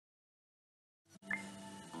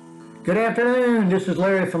Good afternoon. This is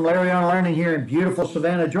Larry from Larry on Learning here in beautiful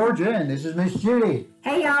Savannah, Georgia, and this is Miss Judy.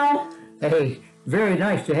 Hey, y'all. Hey, very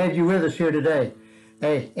nice to have you with us here today.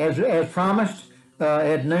 Hey, as promised,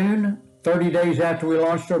 at noon, 30 days after we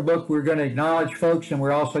launched our book, we're going to acknowledge folks, and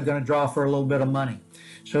we're also going to draw for a little bit of money.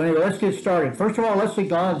 So anyway, let's get started. First of all, let's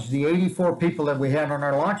acknowledge the 84 people that we had on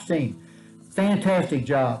our launch team. Fantastic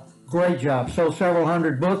job. Great job. Sold several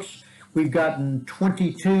hundred books. We've gotten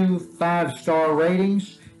 22 5-star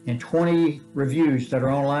ratings and 20 reviews that are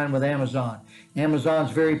online with Amazon. Amazon's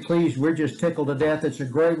very pleased. We're just tickled to death. It's a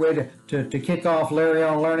great way to kick off Larry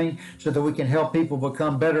on Learning so that we can help people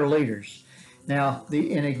become better leaders. Now,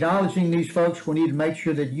 in acknowledging these folks, we need to make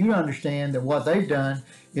sure that you understand that what they've done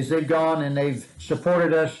is they've gone and they've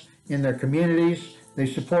supported us in their communities. They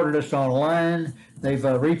supported us online. They've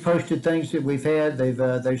reposted things that we've had.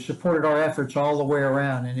 They've supported our efforts all the way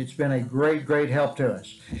around, and it's been a great, great help to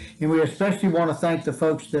us. And we especially want to thank the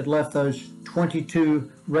folks that left those 22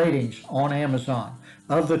 ratings on Amazon.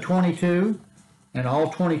 Of the 22, and all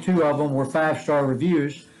 22 of them were 5-star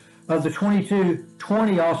reviews, of the 22,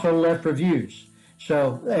 20 also left reviews.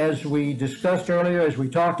 So as we discussed earlier, as we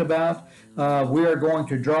talked about, we are going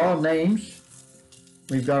to draw names.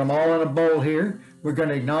 We've got them all in a bowl here. We're going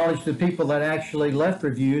to acknowledge the people that actually left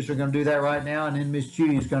reviews. We're going to do that right now, and then Miss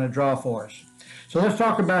Judy is going to draw for us. So let's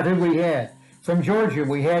talk about who we had. From Georgia,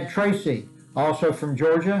 we had Tracy. Also from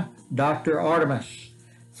Georgia, Dr. Artemis.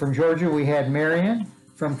 From Georgia, we had Marion.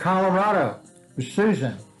 From Colorado was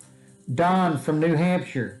Susan. Don from New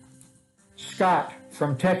Hampshire. Scott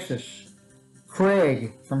from Texas.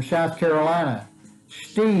 Craig from South Carolina.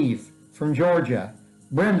 Steve from Georgia.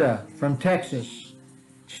 Brenda from Texas.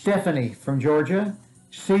 Stephanie from Georgia,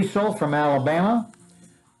 Cecil from Alabama,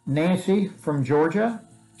 Nancy from Georgia,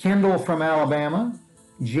 Kendall from Alabama,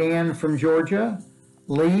 Jan from Georgia,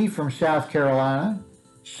 Lee from South Carolina,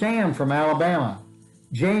 Sam from Alabama,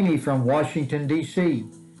 Jamie from Washington, D.C.,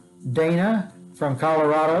 Dana from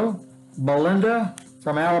Colorado, Belinda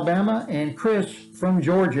from Alabama, and Chris from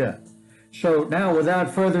Georgia. So now, without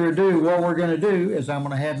further ado, what we're going to do is I'm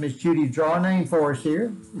going to have Miss Judy draw a name for us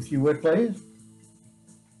here, if you would, please.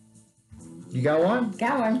 You got one?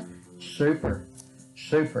 Got one. Super,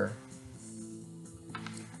 super.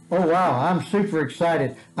 Oh, wow, I'm super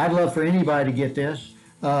excited. I'd love for anybody to get this,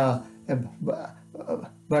 but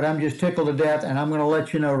I'm just tickled to death, and I'm going to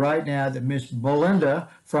let you know right now that Miss Belinda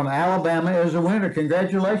from Alabama is a winner.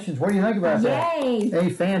 Congratulations. What do you think about that? Yay. Hey,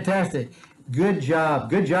 fantastic. Good job.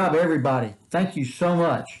 Good job, everybody. Thank you so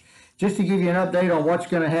much. Just to give you an update on what's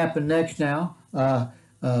going to happen next now,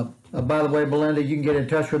 by the way, Belinda, you can get in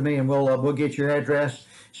touch with me, and we'll get your address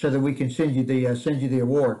so that we can send you the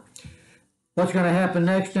award. What's going to happen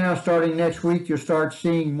next now? Starting next week, you'll start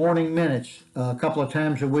seeing morning minutes a couple of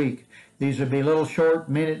times a week. These will be little short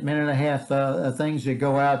minute and a half things that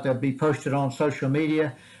go out. They'll be posted on social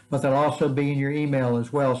media, but they'll also be in your email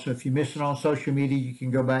as well. So if you miss it on social media, you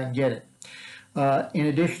can go back and get it. In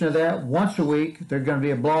addition to that, once a week, there's going to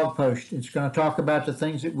be a blog post. It's going to talk about the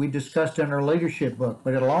things that we discussed in our leadership book,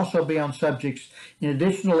 but it'll also be on subjects, in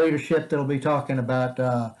addition to leadership, that'll be talking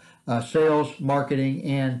about sales, marketing,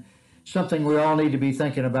 and something we all need to be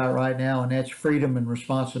thinking about right now, and that's freedom and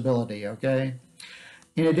responsibility, okay?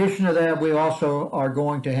 In addition to that, we also are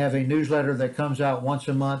going to have a newsletter that comes out once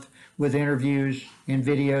a month with interviews and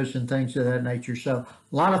videos and things of that nature. So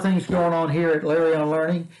a lot of things going on here at Larry on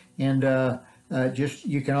Learning, and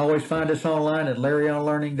you can always find us online at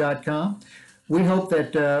larryonlearning.com. We hope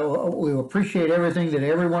that we appreciate everything that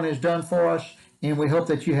everyone has done for us, and we hope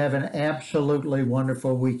that you have an absolutely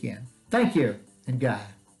wonderful weekend. Thank you, and God.